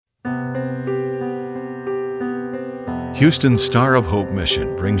Houston's Star of Hope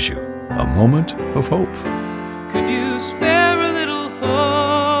mission brings you a moment of hope. Could you spare a little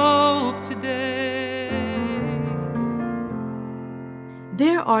hope today?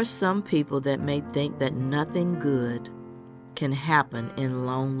 There are some people that may think that nothing good can happen in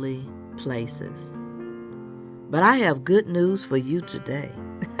lonely places. But I have good news for you today.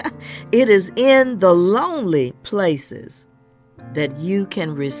 It is in the lonely places that you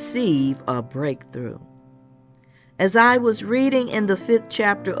can receive a breakthrough. As I was reading in the 5th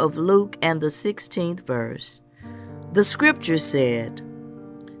chapter of Luke and the 16th verse, the scripture said,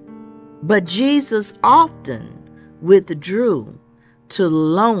 "But Jesus often withdrew to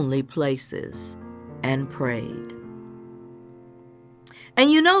lonely places and prayed."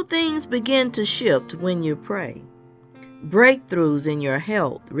 And you know, things begin to shift when you pray. Breakthroughs in your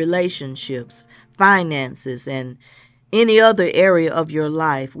health, relationships, finances, and any other area of your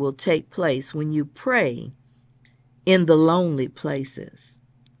life will take place when you pray in the lonely places.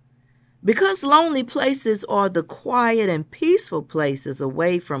 Because lonely places are the quiet and peaceful places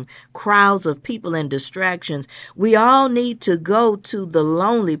away from crowds of people and distractions, we all need to go to the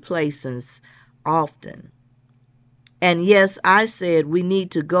lonely places often. And yes, I said we need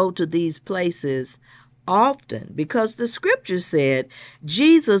to go to these places often because the scripture said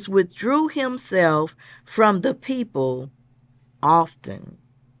Jesus withdrew himself from the people often.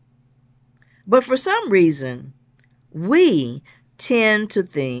 But for some reason, we tend to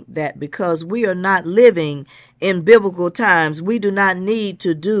think that because we are not living in biblical times, we do not need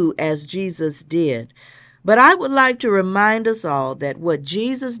to do as Jesus did. But I would like to remind us all that what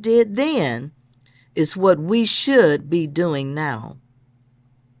Jesus did then is what we should be doing now.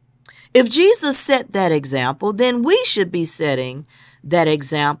 If Jesus set that example, then we should be setting that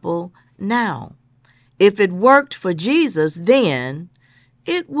example now. If it worked for Jesus then,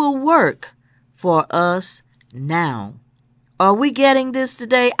 it will work for us now. Are we getting this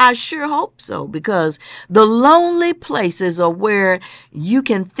today? I sure hope so, because the lonely places are where you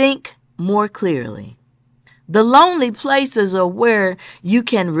can think more clearly. The lonely places are where you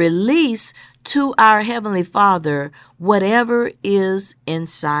can release to our Heavenly Father whatever is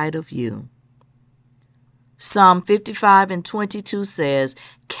inside of you. Psalm 55:22 says,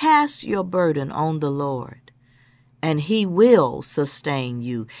 "Cast your burden on the Lord, and He will sustain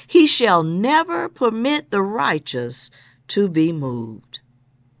you. He shall never permit the righteous to be moved."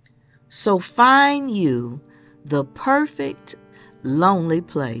 So find you the perfect lonely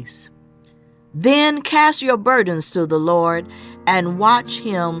place. Then cast your burdens to the Lord and watch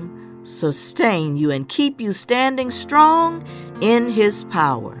Him sustain you and keep you standing strong in His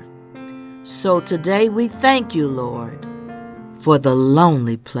power. So today we thank you, Lord, for the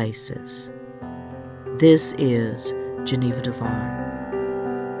lonely places. This is Geneva Devine.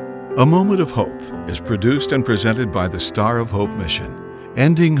 A Moment of Hope is produced and presented by the Star of Hope mission,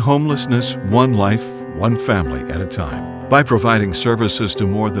 ending homelessness one life, one family at a time, by providing services to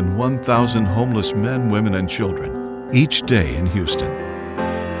more than 1,000 homeless men, women, and children each day in Houston.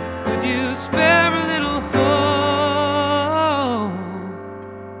 Could you spare a little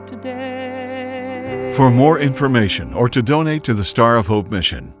hope today? For more information or to donate to the Star of Hope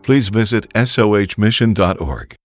mission, please visit sohmission.org.